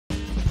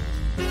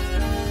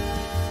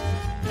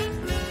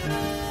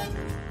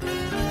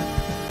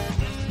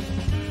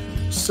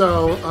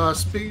So,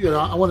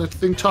 I want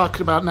to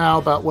talk about now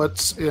about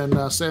what's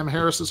in Sam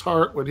Harris's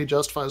heart when he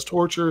justifies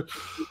torture.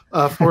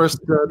 Forrest,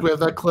 do we have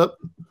that clip?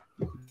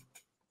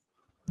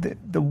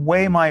 The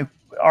way my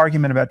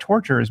argument about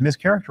torture is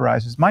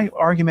mischaracterized is my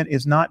argument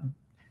is not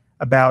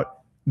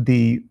about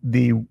the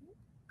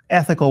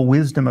ethical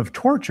wisdom of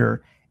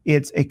torture.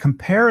 It's a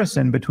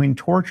comparison between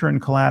torture and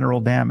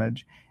collateral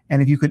damage.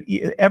 And if you could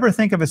ever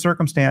think of a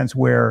circumstance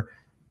where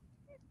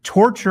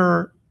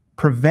torture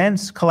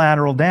prevents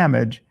collateral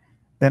damage,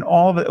 then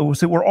all of it.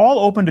 So we're all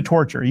open to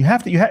torture.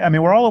 I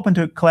mean, we're all open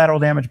to collateral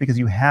damage because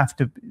you have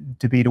to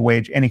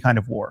wage any kind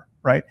of war,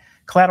 right?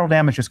 Collateral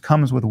damage just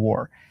comes with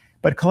war.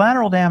 But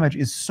collateral damage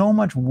is so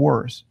much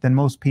worse than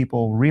most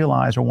people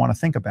realize or want to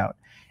think about.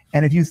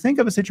 And if you think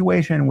of a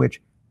situation in which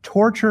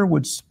torture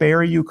would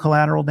spare you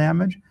collateral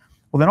damage,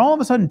 well, then all of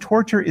a sudden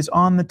torture is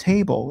on the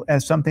table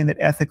as something that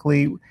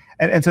ethically,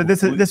 and so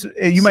this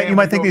you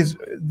might think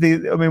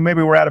I mean,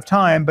 maybe we're out of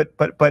time, but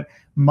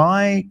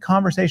my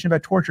conversation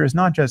about torture is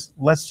not just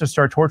let's just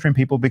start torturing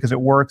people because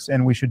it works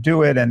and we should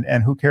do it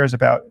and who cares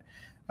about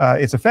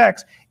its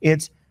effects.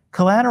 It's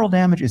collateral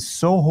damage is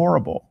so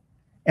horrible,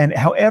 and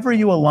however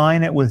you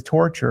align it with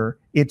torture,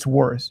 it's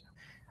worse.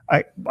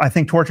 I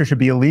think torture should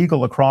be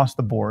illegal across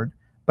the board,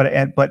 but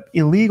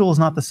illegal is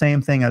not the same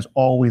thing as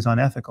always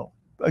unethical.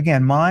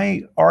 Again,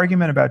 my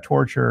argument about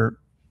torture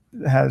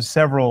has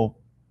several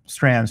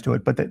strands to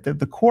it, but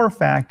the core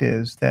fact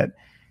is that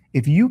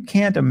if you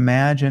can't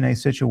imagine a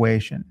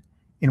situation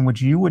in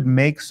which you would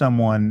make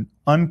someone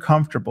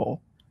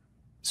uncomfortable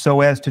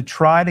so as to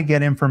try to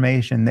get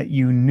information that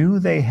you knew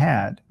they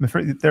had,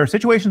 there are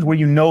situations where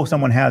you know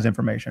someone has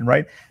information,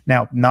 right?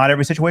 Now, not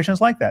every situation is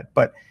like that,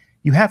 but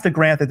you have to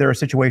grant that there are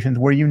situations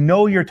where you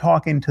know you're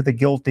talking to the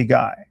guilty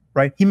guy,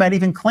 right? He might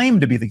even claim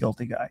to be the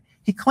guilty guy.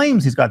 He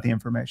claims he's got the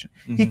information.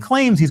 Mm-hmm. He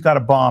claims he's got a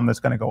bomb that's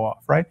going to go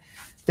off, right?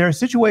 There are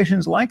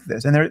situations like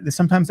this, and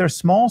sometimes they're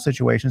small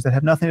situations that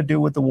have nothing to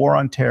do with the war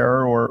on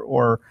terror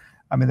or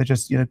I mean, they're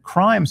just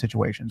crime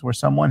situations where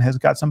someone has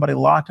got somebody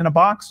locked in a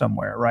box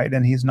somewhere, right?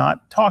 And he's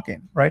not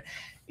talking, right?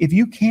 If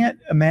you can't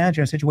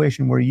imagine a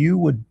situation where you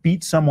would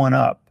beat someone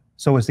up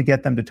so as to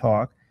get them to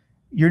talk,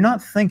 you're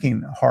not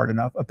thinking hard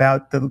enough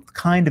about the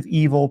kind of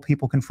evil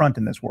people confront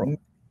in this world.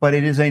 But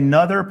it is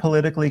another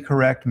politically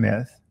correct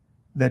myth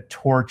that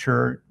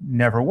torture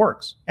never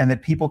works and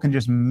that people can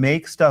just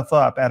make stuff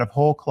up out of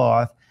whole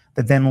cloth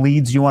that then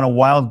leads you on a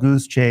wild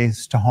goose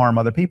chase to harm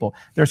other people.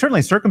 There are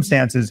certainly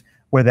circumstances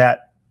where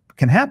that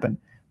can happen,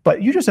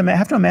 but you just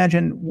have to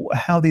imagine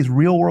how these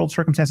real world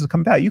circumstances come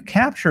about. You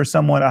capture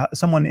someone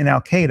in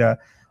Al-Qaeda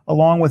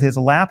along with his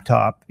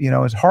laptop,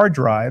 his hard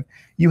drive.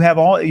 You have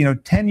all,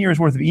 10 years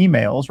worth of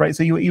emails, right?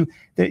 So you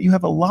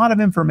have a lot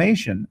of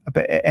information,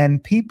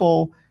 and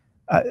people,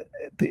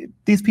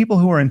 these people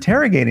who are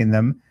interrogating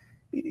them,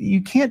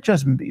 you can't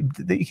just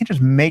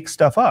make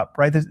stuff up,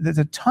 right? There's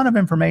a ton of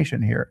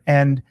information here.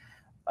 And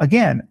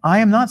again,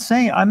 I'm not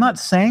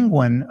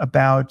sanguine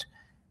about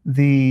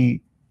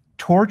the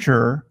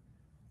torture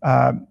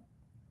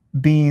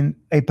being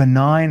a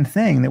benign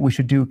thing that we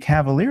should do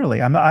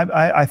cavalierly.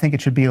 I think it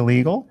should be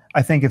illegal.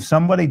 I think if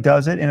somebody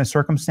does it in a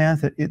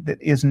circumstance that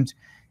isn't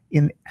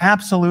in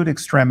absolute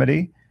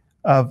extremity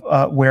of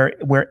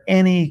where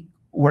any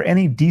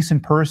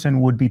decent person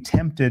would be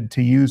tempted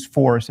to use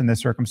force in this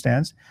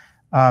circumstance,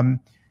 then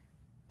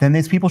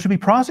these people should be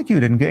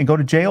prosecuted and go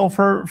to jail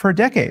for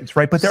decades,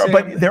 right? But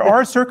there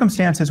are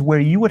circumstances where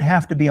you would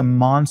have to be a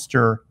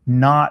monster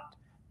not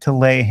to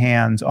lay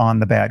hands on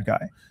the bad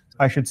guy.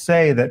 I should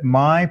say that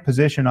my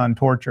position on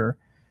torture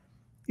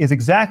is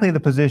exactly the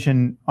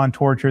position on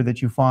torture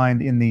that you find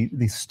in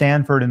the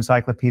Stanford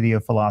Encyclopedia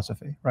of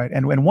Philosophy, right?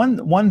 And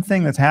one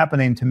thing that's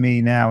happening to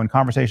me now in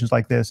conversations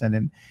like this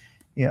and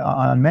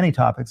on many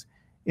topics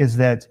is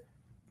that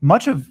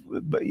much of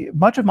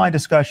my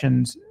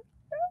discussions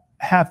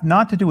have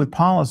not to do with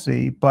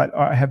policy, but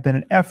have been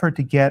an effort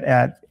to get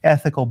at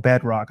ethical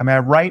bedrock. I mean, I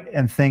write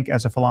and think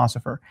as a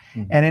philosopher,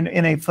 mm-hmm. and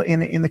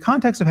in the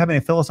context of having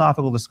a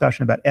philosophical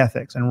discussion about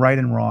ethics and right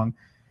and wrong,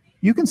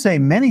 you can say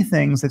many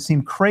things that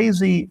seem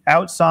crazy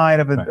outside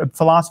of a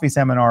philosophy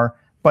seminar,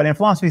 but in a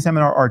philosophy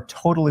seminar are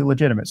totally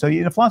legitimate. So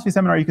in a philosophy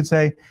seminar, you could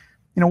say,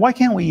 why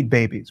can't we eat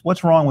babies?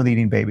 What's wrong with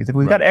eating babies? If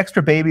we've got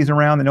extra babies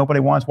around that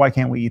nobody wants, why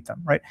can't we eat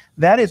them, right?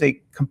 That is a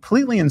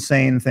completely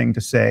insane thing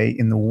to say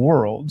in the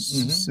world,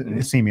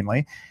 mm-hmm.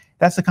 seemingly.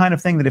 That's the kind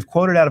of thing that if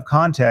quoted out of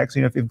context,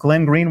 if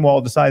Glenn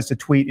Greenwald decides to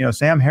tweet,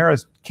 Sam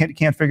Harris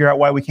can't figure out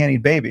why we can't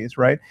eat babies,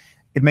 right?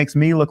 It makes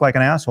me look like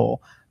an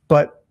asshole.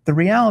 But the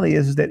reality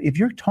is that if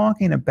you're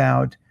talking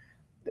about,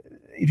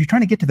 if you're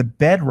trying to get to the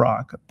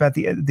bedrock about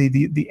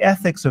the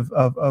ethics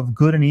of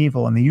good and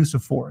evil and the use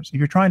of force, if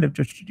you're trying to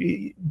just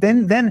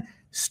then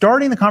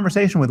starting the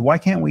conversation with why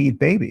can't we eat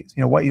babies?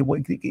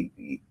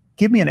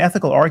 Give me an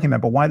ethical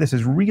argument about why this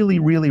is really,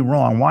 really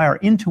wrong, why our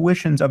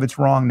intuitions of its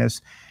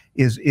wrongness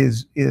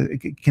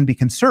can be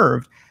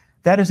conserved.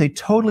 That is a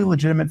totally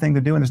legitimate thing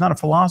to do, and there's not a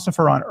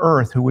philosopher on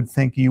earth who would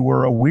think you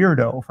were a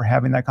weirdo for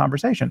having that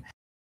conversation.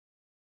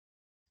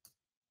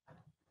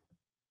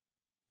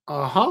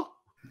 Uh-huh.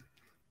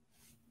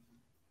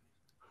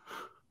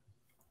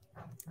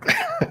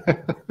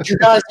 Did you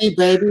guys eat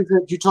babies?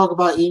 Did you talk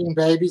about eating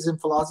babies in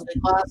philosophy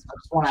class? I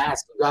just want to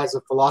ask you guys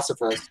as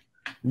philosophers.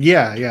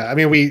 Yeah. I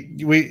mean,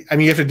 you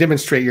have to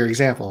demonstrate your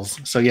examples.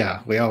 So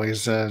yeah, we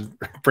always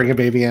bring a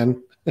baby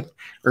in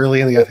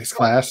early in the ethics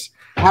class.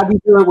 How do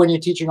you do it when you're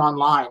teaching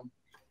online?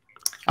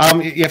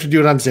 You have to do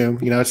it on Zoom.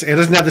 You know, it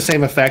doesn't have the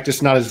same effect.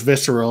 It's not as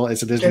visceral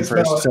as it is in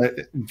person. So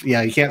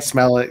yeah, you can't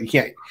smell it.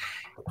 You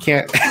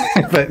can't,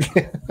 but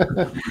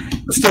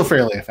it's still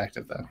fairly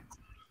effective though.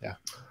 Yeah.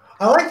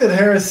 I like that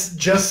Harris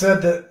just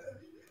said that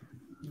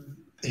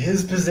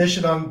his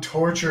position on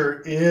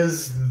torture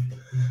is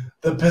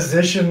the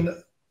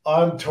position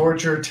on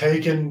torture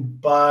taken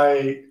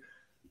by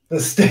the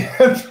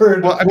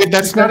Stanford. Well, I mean,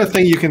 that's not a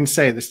thing you can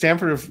say. The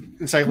Stanford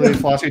Encyclopedia of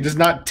Philosophy does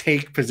not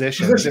take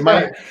positions.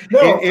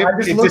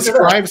 It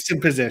describes some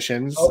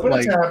positions. Open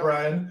a tab,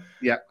 Ryan.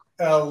 Yeah.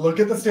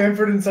 Look at the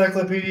Stanford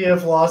Encyclopedia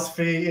of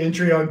Philosophy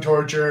entry on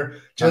torture.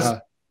 Just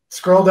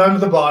scroll down to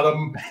the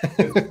bottom.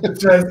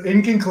 It says,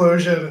 in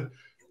conclusion,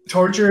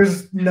 torture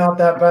is not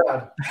that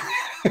bad.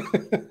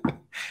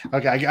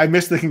 Okay, I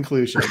missed the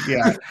conclusion.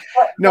 Yeah.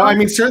 No, I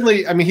mean,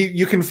 certainly, I mean,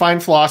 you can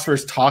find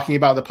philosophers talking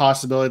about the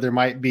possibility there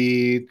might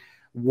be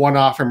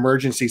one-off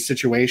emergency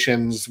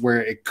situations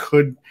where it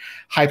could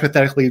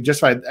hypothetically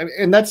justify,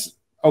 and that's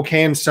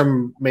okay in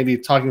some maybe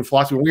talking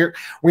philosophy. When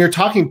you're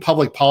talking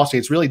public policy,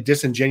 it's really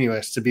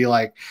disingenuous to be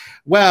like,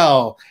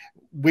 well,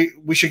 we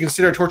should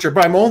consider torture,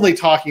 but I'm only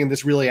talking in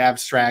this really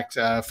abstract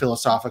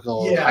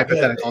philosophical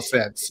hypothetical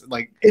sense.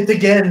 Like it's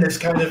again this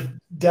kind of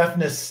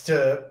deafness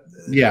to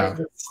yeah.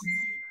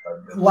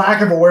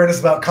 Lack of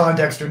awareness about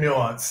context or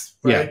nuance,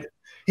 right?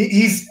 Yeah.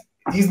 He's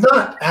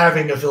not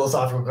having a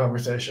philosophical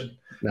conversation.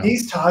 No.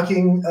 He's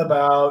talking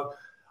about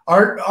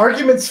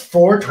arguments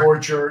for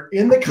torture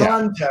in the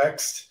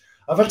context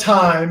of a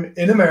time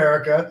in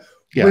America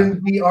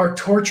when we are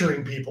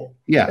torturing people.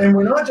 Yeah. And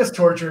we're not just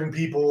torturing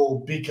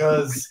people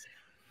because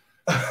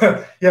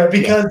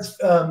because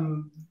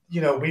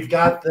we've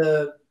got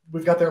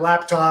their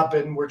laptop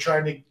and we're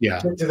trying to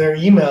get to their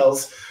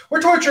emails.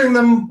 We're torturing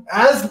them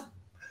as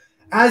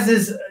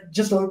is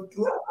just an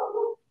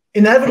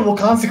inevitable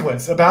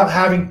consequence about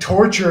having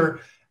torture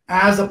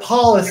as a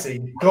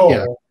policy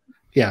goal.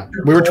 Yeah.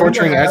 We were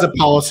torturing as a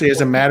policy,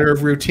 as a matter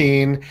of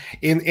routine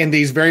in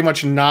these very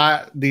much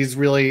not these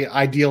really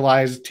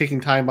idealized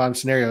ticking time bomb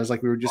scenarios.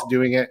 Like we were just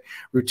doing it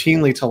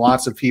routinely to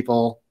lots of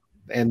people.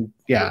 And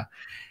and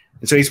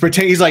so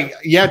he's like,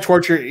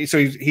 torture. So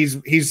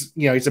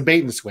he's a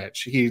bait and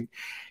switch. He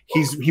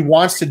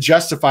wants to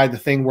justify the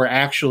thing we're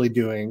actually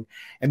doing.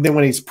 And then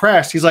when he's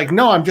pressed, he's like,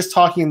 no, I'm just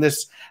talking in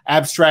this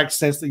abstract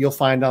sense that you'll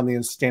find on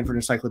the Stanford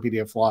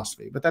Encyclopedia of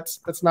Philosophy. But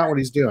that's not what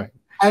he's doing.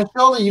 And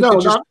surely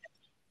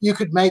you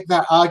could make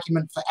that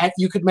argument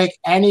you could make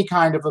any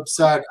kind of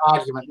absurd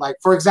argument. Like,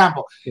 for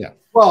example,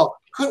 well,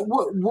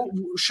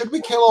 should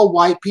we kill all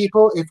white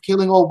people if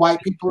killing all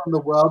white people in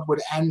the world would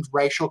end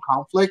racial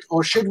conflict?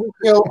 Or should we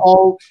kill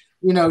all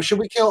should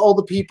we kill all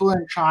the people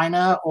in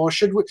China, or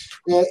should we,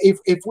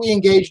 if we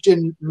engaged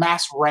in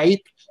mass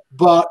rape,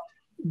 but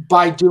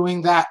by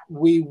doing that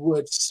we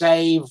would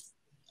save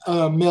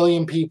 1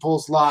 million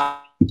people's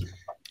lives?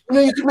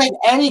 You could make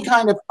any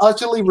kind of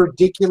utterly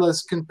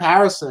ridiculous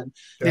comparison.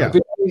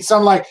 Between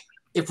some like,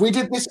 if we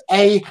did this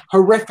a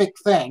horrific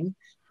thing,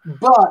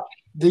 but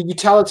the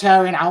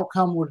utilitarian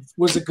outcome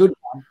was a good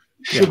one,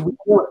 should we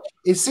do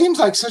it? It seems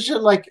like such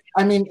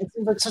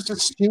a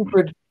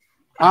stupid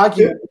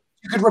argument.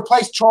 You could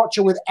replace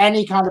torture with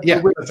any kind of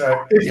that's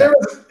right.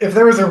 If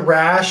there was a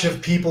rash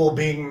of people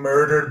being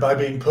murdered by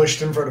being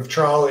pushed in front of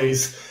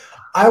trolleys,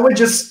 I would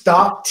just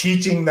stop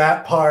teaching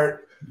that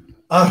part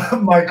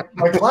of my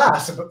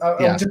class.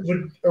 I just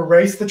would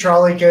erase the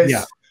trolley case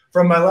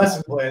from my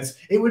lesson plans.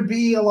 It would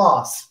be a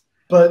loss,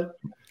 but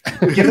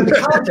given the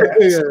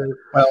context,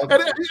 well,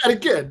 and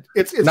again,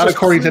 it's not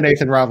according to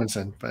Nathan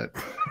Robinson, but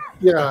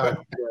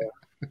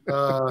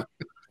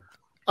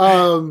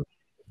I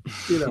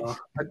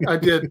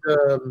did.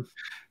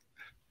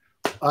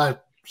 I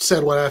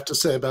said what I have to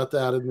say about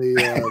that in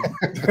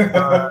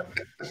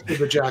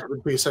the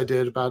Jackman piece I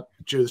did about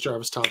Judith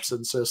Jarvis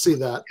Thompson. So see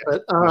that.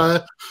 But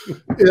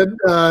in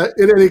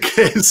any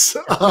case,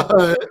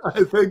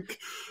 I think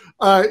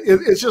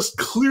it's just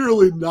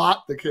clearly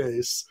not the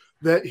case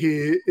that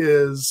he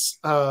is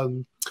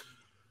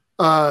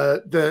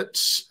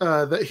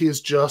that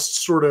he's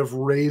just sort of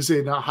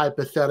raising a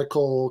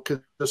hypothetical,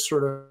 just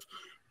sort of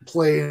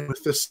playing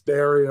with this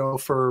scenario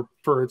for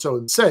its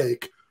own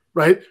sake,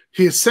 right?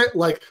 He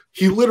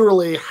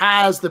literally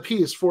has the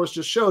piece Forrest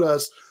just showed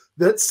us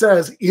that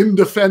says in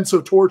defense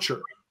of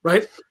torture,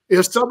 right?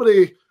 If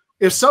somebody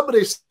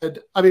said,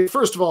 I mean,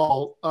 first of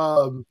all,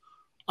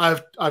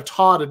 I've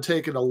taught and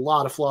taken a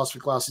lot of philosophy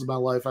classes in my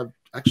life. I've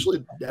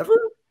actually never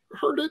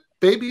heard it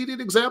baby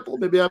eating example.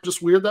 Maybe I'm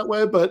just weird that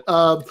way, but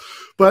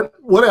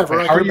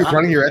whatever. How are you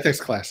running your ethics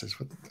classes?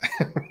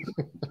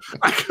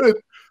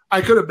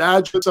 I could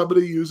imagine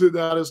somebody using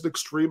that as an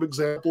extreme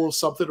example of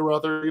something or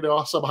other,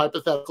 some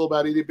hypothetical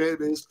about eating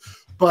babies.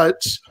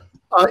 But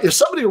if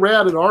somebody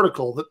ran an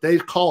article that they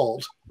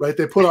called, right,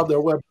 they put on their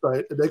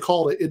website and they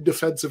called it "In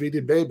Defense of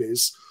Eating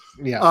Babies,"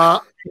 I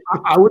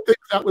would think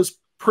that was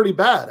pretty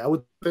bad. I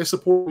would say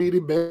support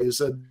eating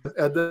babies, and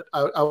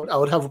I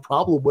would have a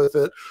problem with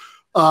it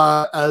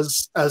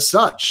as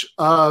such.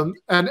 And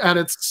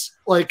it's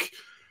like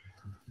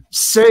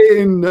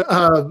saying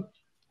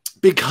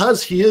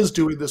because he is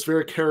doing this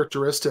very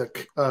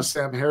characteristic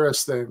Sam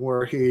Harris thing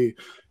where he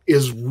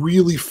is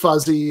really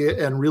fuzzy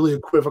and really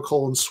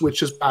equivocal and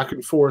switches back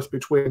and forth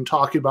between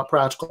talking about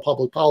practical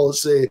public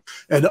policy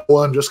and, oh,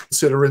 I'm just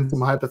considering some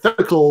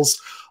hypotheticals.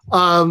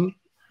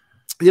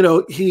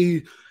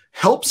 He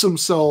helps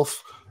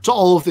himself to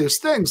all of these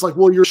things. Like,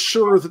 well, you're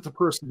sure that the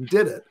person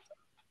did it,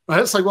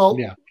 right? It's like, well,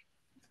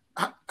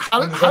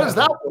 how does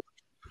that work,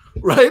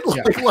 right?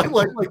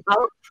 Like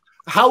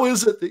how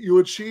is it that you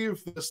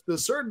achieve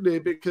this certainty?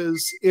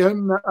 Because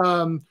in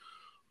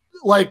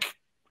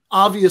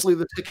obviously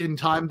the ticking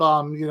time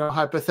bomb,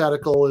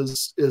 hypothetical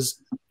is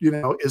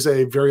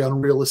a very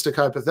unrealistic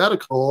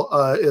hypothetical.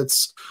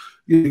 It's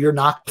you're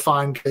not going to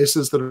find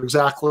cases that are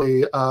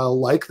exactly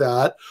like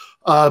that.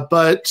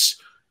 But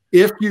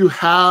if you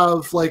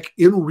have, like,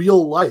 in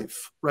real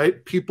life,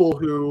 right, people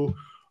who,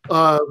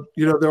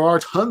 there are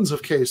tons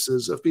of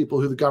cases of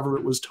people who the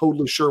government was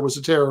totally sure was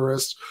a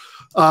terrorist,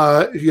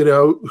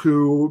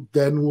 who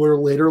then were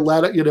later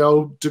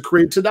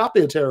decreed to not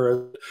be a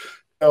terrorist.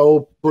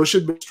 Bush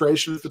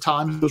administration at the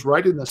time he was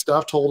writing this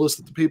stuff told us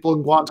that the people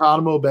in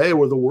Guantanamo Bay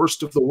were the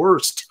worst of the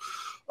worst,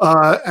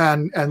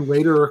 and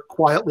later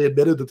quietly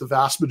admitted that the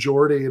vast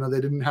majority,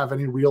 they didn't have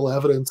any real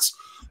evidence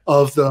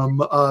of them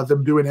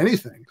doing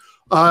anything.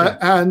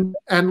 And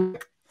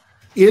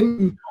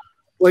in,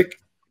 like,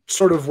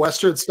 sort of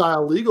Western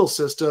style legal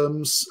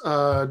systems,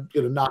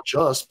 not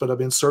just, but I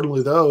mean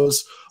certainly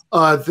those,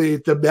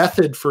 the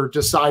method for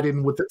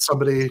deciding that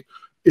somebody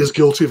is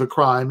guilty of a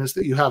crime is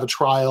that you have a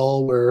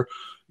trial where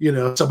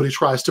somebody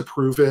tries to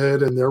prove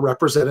it, and they're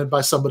represented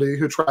by somebody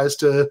who tries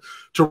to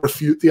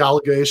refute the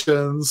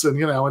allegations, and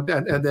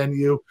and then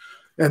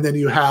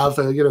you have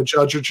a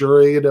judge or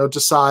jury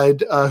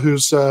decide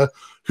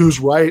who's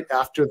right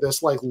after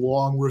this, like,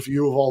 long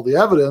review of all the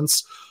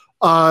evidence.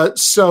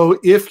 So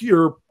if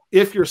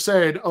you're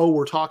saying, oh,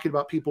 we're talking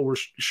about people we're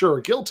sure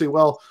are guilty,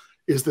 well,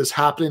 is this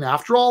happening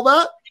after all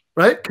that,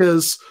 right?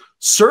 Because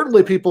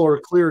certainly people are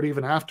cleared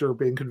even after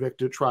being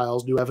convicted at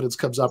trials, new evidence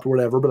comes up or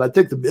whatever. But I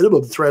think the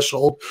minimum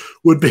threshold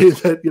would be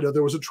that,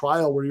 there was a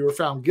trial where you were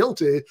found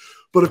guilty.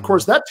 But of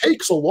course, that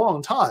takes a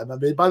long time. I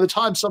mean, by the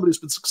time somebody's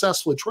been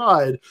successfully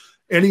tried,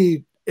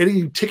 any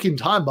ticking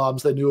time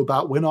bombs they knew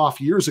about went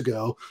off years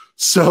ago.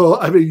 So,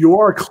 I mean, you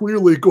are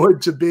clearly going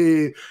to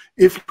be,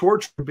 if you're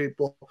torturing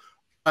people,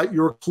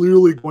 you're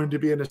clearly going to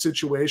be in a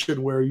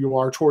situation where you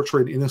are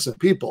torturing innocent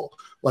people.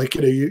 Like,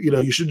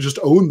 you should just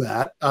own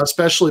that,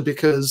 especially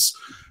because,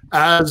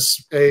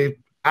 as a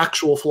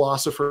actual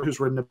philosopher who's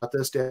written about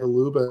this, Daniel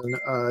Lubin,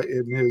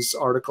 in his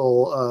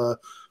article,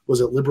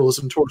 was it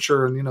Liberalism,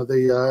 Torture, and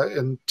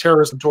and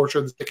Terrorism, Torture,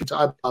 and the Ticking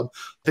Time Bomb,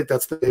 I think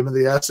that's the name of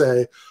the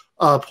essay,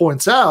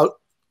 points out,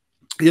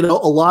 a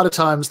lot of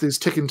times these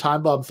ticking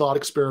time bomb thought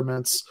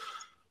experiments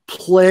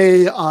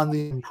play on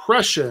the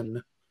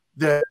impression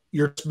that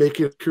you're just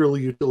making a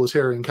purely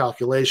utilitarian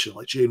calculation,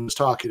 like Djene was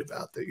talking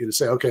about, that you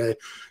say, okay,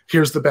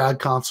 here's the bad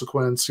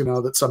consequence,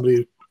 that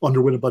somebody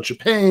underwent a bunch of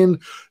pain,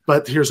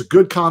 but here's a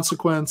good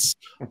consequence,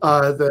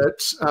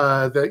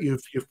 that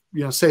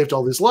you've saved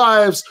all these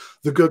lives.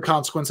 The good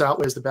consequence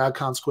outweighs the bad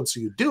consequence, so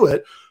you do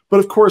it. But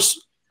of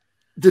course,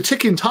 the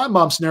ticking time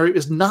bomb scenario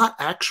is not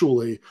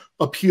actually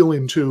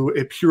appealing to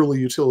a purely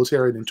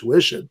utilitarian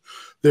intuition.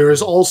 There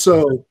is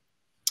also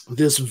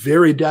this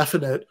very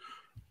definite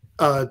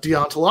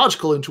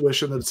deontological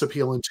intuition that it's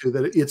appealing to,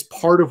 that it's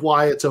part of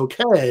why it's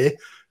okay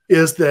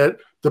is that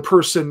the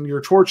person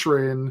you're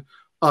torturing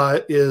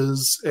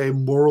is a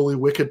morally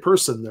wicked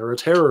person. They're a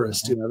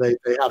terrorist. They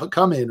have it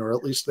coming, or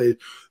at least they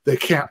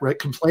can't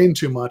complain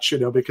too much,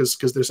 because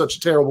they're such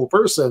a terrible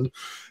person.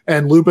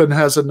 And Lubin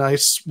has a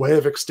nice way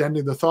of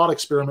extending the thought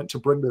experiment to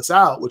bring this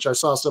out, which I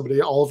saw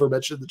somebody, Oliver,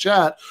 mention in the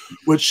chat,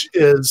 which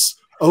is,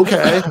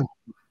 okay,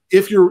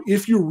 if you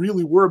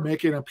really were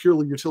making a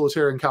purely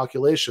utilitarian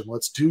calculation,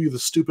 let's do the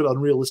stupid,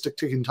 unrealistic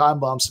ticking time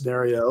bomb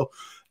scenario.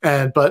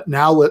 But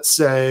now let's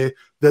say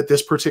that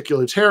this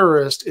particular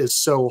terrorist is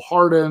so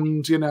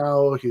hardened,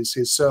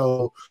 he's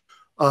so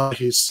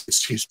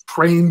he's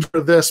trained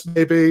for this,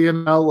 maybe,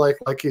 like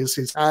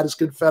he's had his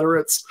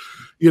Confederates,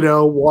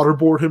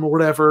 waterboard him or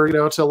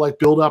whatever, to like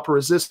build up a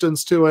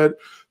resistance to it,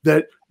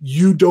 that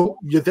you don't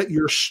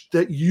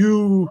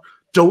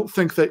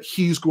think that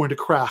he's going to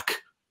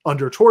crack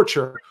under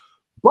torture.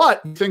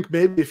 But you think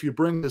maybe if you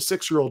bring his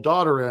 6-year-old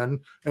daughter in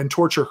and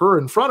torture her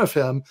in front of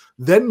him,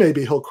 then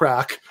maybe he'll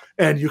crack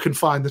and you can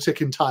find the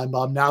ticking time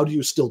bomb. Now do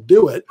you still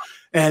do it?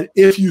 And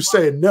if you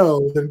say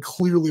no, then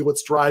clearly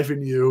what's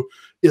driving you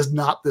is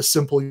not this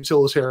simple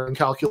utilitarian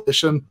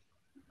calculation.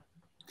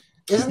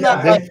 Isn't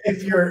that like,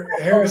 if you're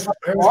Harris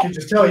could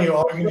just tell you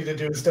all you need to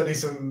do is study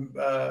some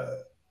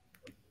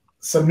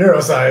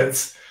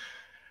neuroscience.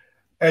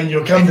 and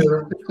you'll come to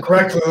the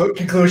correct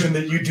conclusion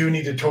that you do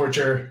need to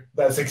torture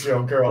that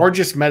 6-year-old girl. Or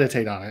just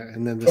meditate on it,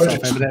 and then the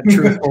self-evident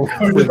truth will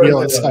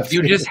reveal itself.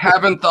 You just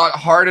haven't thought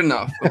hard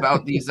enough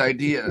about these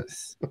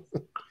ideas.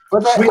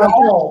 But we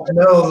all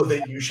know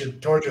that you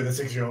should torture the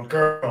 6-year-old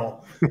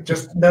girl.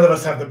 Just none of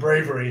us have the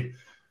bravery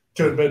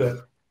to admit it.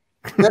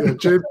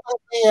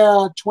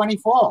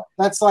 24.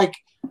 That's like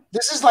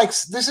this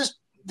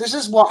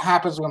is what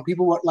happens when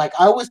people were like.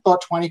 I always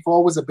thought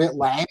 24 was a bit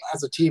lame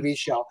as a TV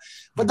show,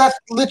 but that's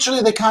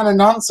literally the kind of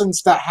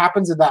nonsense that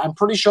happens in that. I'm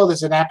pretty sure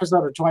there's an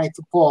episode of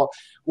 24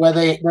 where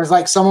there's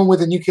like someone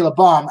with a nuclear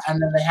bomb,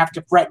 and then they have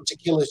to threaten to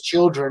kill his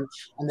children,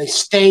 and they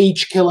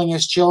stage killing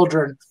his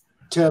children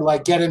to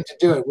like get him to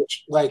do it,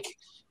 which like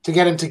to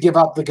get him to give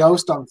up the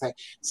ghost on thing.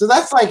 So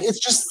that's like it's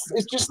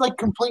just like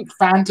complete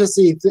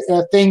fantasy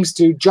things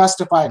to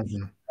justify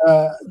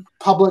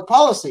public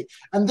policy.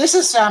 And this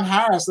is Sam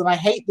Harris, and I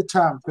hate the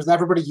term because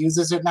everybody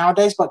uses it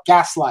nowadays, but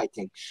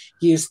gaslighting.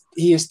 He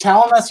is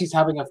telling us he's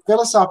having a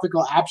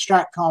philosophical,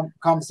 abstract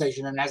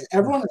conversation, and as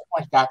everyone has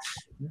pointed out,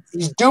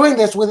 he's doing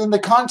this within the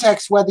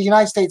context where the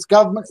United States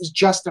government is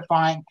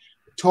justifying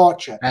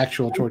torture,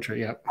 actual torture.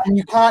 Yeah, and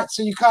you can't.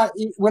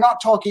 We're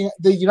not talking.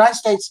 The United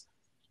States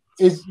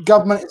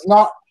government is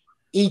not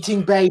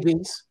eating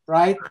babies,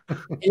 right?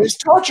 It is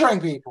torturing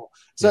people.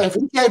 So if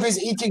he gave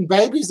his eating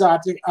babies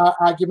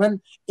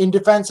argument in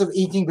defense of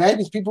eating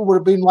babies, people would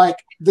have been like,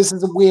 "This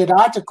is a weird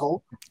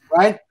article,"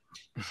 right?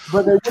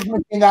 But they wouldn't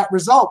have been that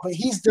result. But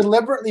he's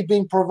deliberately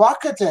being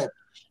provocative,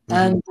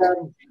 and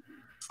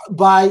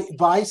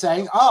by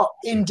saying, "Oh,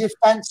 in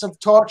defense of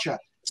torture."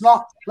 It's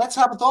not. Let's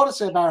have a thought to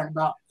say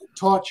about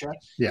torture.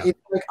 Yeah. It's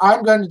like,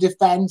 I'm going to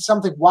defend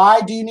something.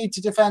 Why do you need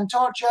to defend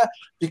torture?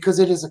 Because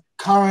it is a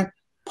current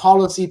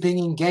policy being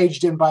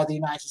engaged in by the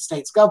United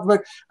States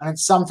government, and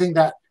it's something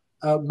that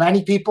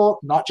many people,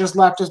 not just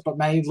leftists, but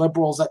many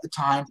liberals at the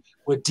time,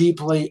 were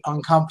deeply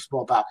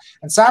uncomfortable about.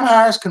 And Sam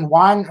Harris can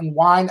whine and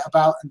whine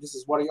about, and this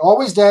is what he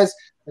always does,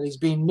 that he's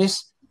being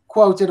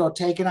misquoted or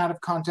taken out of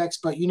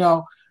context. But, you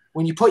know,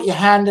 when you put your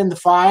hand in the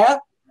fire,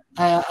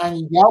 and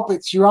you yelp,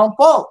 it's your own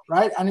fault,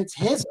 right? And it's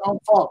his own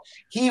fault.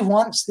 He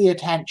wants the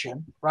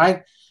attention,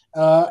 right?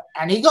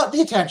 And he got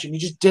the attention. He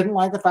just didn't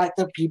like the fact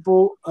that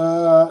people,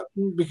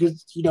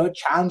 because, you know, it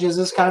challenges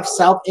this kind of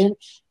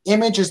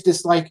self-image as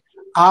this, like,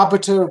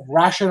 arbiter of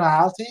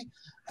rationality,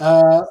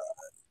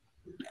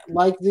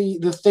 like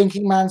the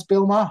thinking man's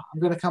Bill Maher. I'm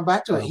going to come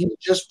back to it. He was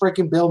just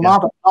freaking Bill Maher,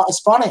 but not as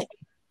funny.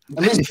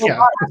 At least the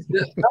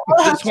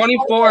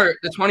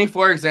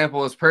 24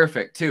 example is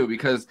perfect too,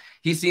 because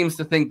he seems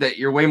to think that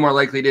you're way more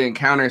likely to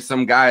encounter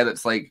some guy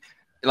that's like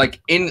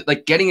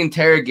getting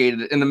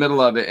interrogated in the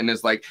middle of it and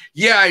is like,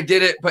 yeah, I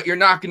did it, but you're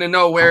not going to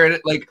know where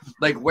it like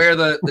where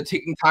the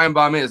ticking time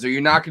bomb is, or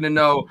you're not going to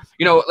know,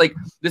 you know, like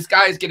this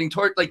guy is getting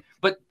tortured, like,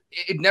 but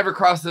it never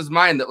crosses his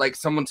mind that like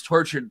someone's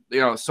tortured, you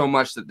know, so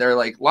much that they're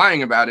like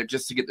lying about it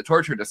just to get the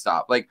torture to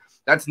stop. Like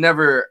that's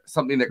never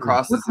something that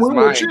crosses his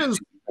mind.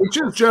 Which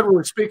is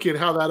generally speaking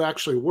how that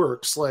actually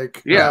works.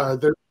 Like, there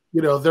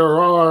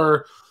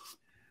are,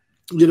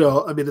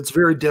 I mean, it's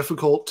very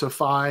difficult to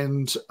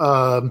find,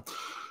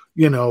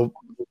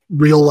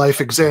 real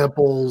life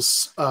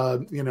examples.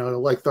 Like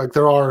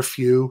there are a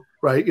few,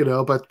 right?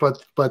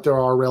 But there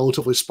are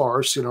relatively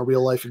sparse,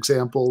 real life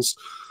examples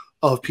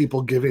of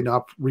people giving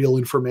up real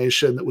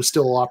information that was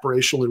still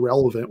operationally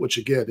relevant, which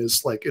again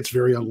is like, it's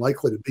very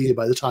unlikely to be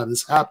by the time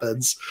this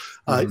happens,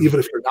 even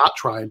if you're not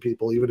trying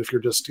people, even if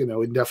you're just,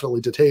 indefinitely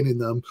detaining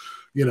them,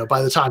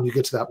 by the time you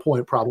get to that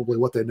point, probably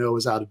what they know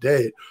is out of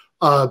date.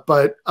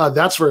 But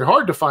that's very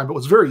hard to find. But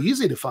what's very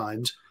easy to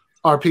find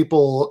are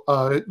people,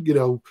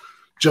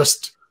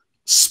 just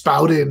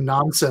spouting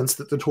nonsense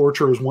that the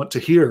torturers want to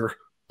hear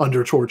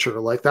under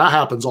torture. Like that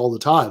happens all the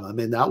time. I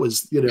mean, that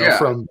was,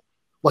 from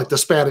like the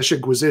Spanish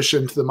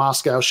Inquisition to the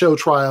Moscow show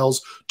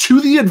trials to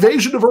the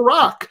invasion of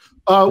Iraq,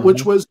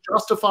 which was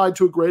justified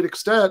to a great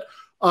extent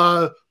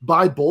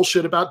by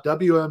bullshit about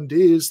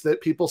WMDs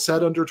that people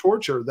said under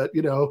torture that,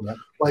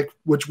 like,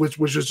 which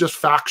is just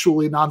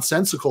factually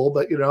nonsensical,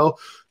 but,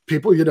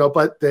 people,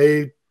 but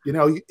they,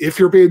 if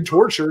you're being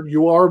tortured,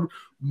 you are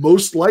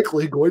most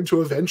likely going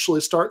to eventually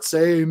start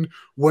saying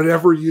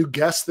whatever you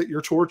guess that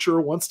your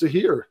torturer wants to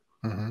hear.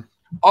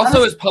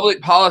 Also, his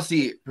public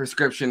policy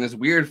prescription is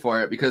weird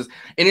for it, because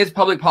in his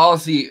public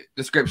policy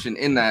description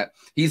in that,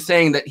 he's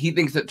saying that he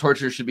thinks that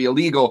torture should be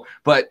illegal,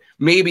 but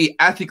maybe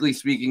ethically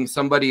speaking,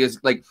 someone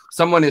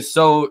is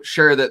so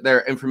sure that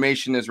their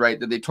information is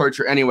right that they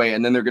torture anyway,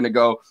 and then they're going to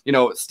go,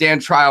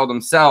 stand trial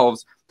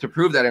themselves to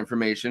prove that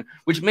information,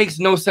 which makes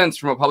no sense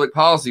from a public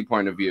policy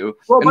point of view.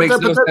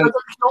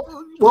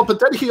 But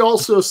then he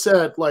also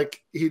said,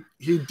 like, he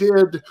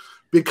did,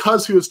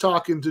 because he was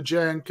talking to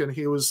Cenk, and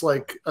he was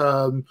like,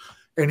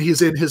 and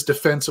he's in his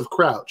defense of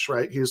Crouch,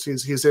 right? He's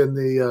in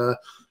the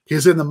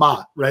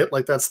Mott, right?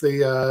 Like that's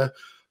the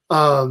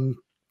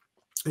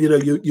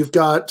you've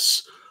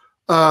got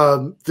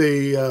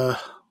the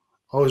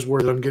always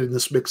worried that I'm getting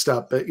this mixed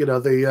up, but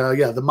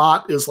the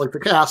Mott is like the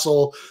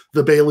castle,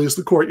 the Bailey is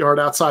the courtyard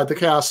outside the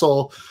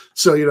castle.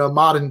 So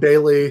Mott and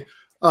Bailey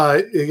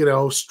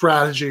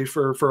strategy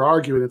for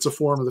arguing. It's a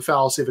form of the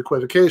fallacy of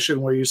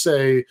equivocation, where you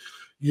say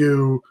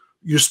you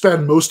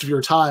spend most of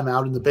your time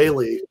out in the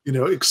Bailey,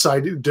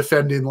 excited,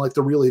 defending like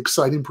the really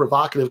exciting,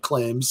 provocative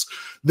claims.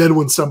 Then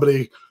when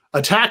somebody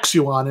attacks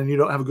you on and you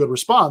don't have a good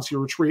response, you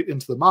retreat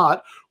into the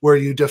Mott, where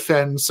you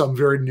defend some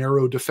very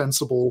narrow,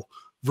 defensible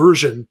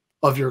version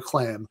of your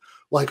claim.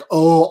 Like,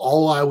 oh,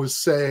 all I was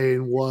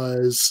saying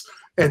was,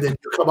 and then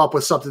you come up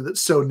with something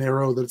that's so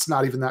narrow that it's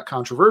not even that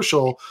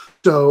controversial.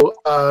 So,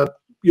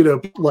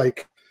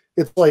 like,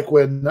 it's like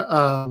when,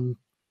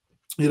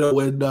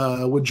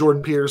 when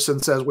Jordan Peterson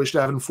says we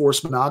should have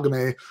enforced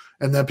monogamy,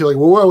 and then people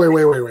are like,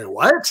 wait,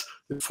 what?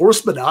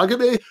 Enforced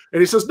monogamy? And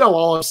he says, no,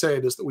 all I'm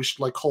saying is that we should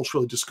like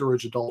culturally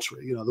discourage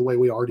adultery, the way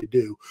we already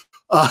do.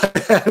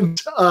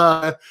 And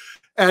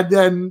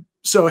then,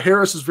 so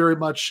Harris is very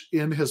much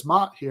in his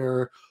Mott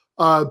here.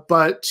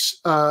 Which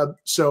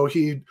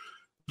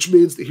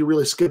means that he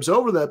really skips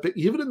over that. But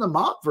even in the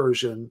Mott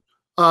version,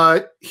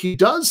 he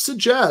does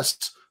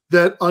suggest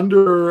that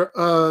under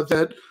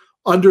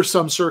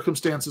some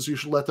circumstances, you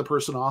should let the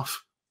person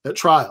off at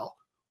trial,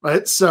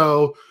 right?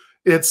 So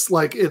it's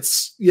like, he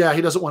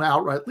doesn't want to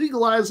outright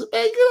legalize it,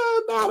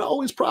 not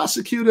always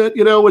prosecute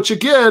it, which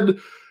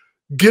again,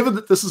 given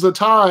that this is a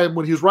time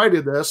when he's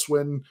writing this,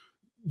 when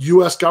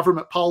U.S.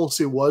 government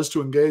policy was to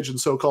engage in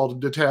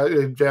so-called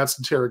advanced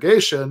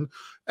interrogation,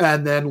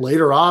 and then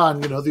later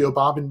on, the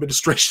Obama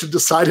administration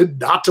decided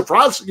not to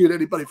prosecute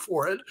anybody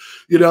for it.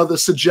 The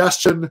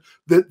suggestion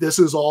that this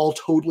is all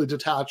totally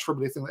detached from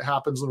anything that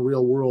happens in the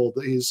real world,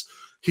 that he's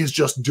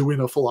just doing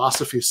a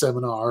philosophy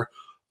seminar,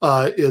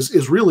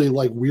 is really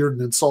like weird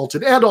and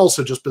insulting, and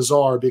also just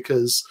bizarre,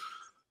 because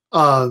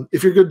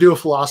if you're going to do a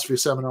philosophy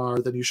seminar,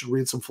 then you should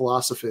read some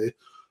philosophy.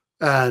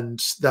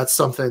 And that's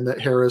something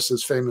that Harris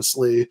is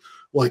famously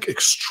like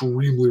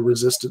extremely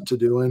resistant to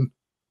doing.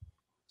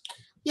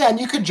 Yeah, and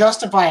you could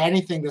justify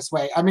anything this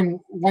way. I mean,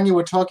 when you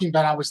were talking,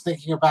 Ben, I was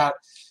thinking about,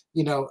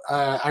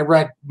 I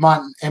read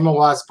Martin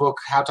Imawaz's book,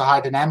 How to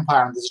Hide an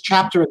Empire, and there's a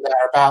chapter in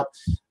there about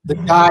the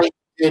guy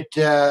who did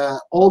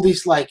all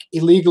these like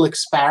illegal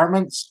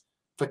experiments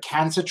for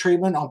cancer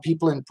treatment on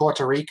people in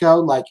Puerto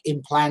Rico, like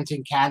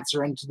implanting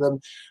cancer into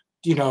them,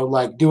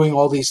 like doing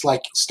all these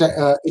like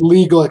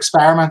illegal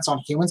experiments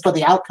on humans, but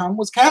the outcome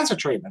was cancer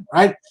treatment,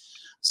 right?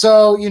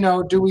 So,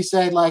 do we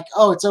say like,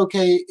 oh, it's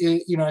okay,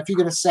 if you're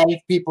going to save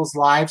people's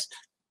lives,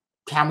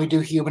 can we do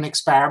human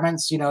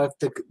experiments? If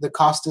the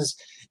cost is,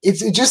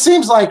 it just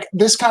seems like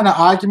this kind of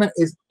argument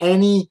is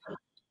any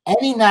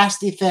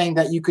nasty thing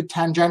that you could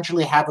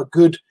tangentially have a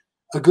good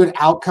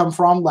outcome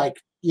from,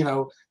 like,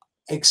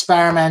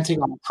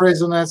 experimenting on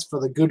prisoners for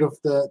the good of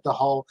the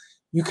whole.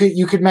 You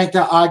could make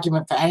that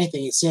argument for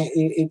anything.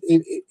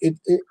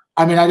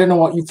 I mean, I don't know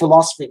what you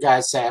philosophy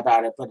guys say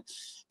about it, but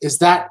is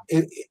that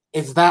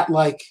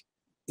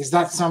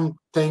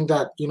something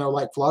that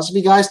like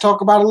philosophy guys talk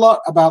about a lot,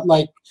 about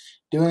like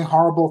doing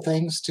horrible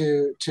things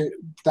to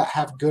that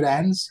have good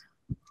ends?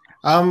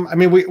 I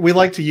mean, we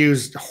like to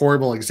use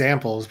horrible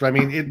examples, but I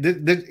mean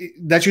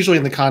that's usually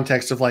in the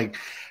context of like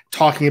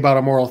talking about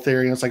a moral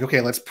theory. And it's like,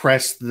 okay, let's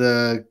press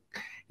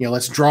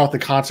let's draw out the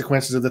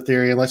consequences of the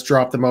theory, and let's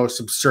draw up the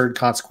most absurd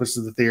consequences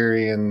of the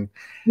theory. And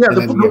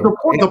the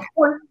point,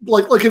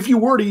 like if you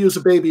were to use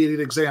a baby eating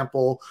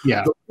example,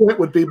 the point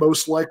would be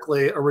most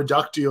likely a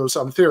reductio of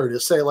some theory to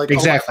say like,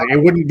 exactly.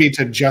 It wouldn't be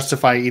to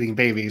justify eating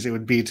babies. It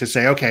would be to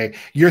say, okay,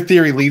 your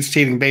theory leads to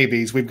eating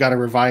bababies. We've got to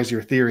revise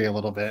your theory a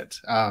little bit.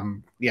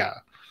 Yeah.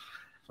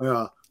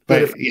 But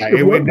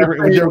it would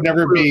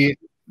never be.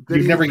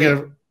 You'd never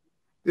get.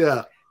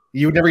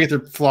 You would never get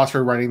the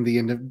philosopher writing the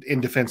in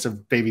defense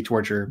of baby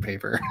torture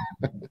paper.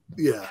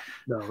 Yeah,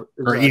 no, exactly.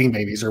 Or eating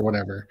babies or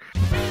whatever.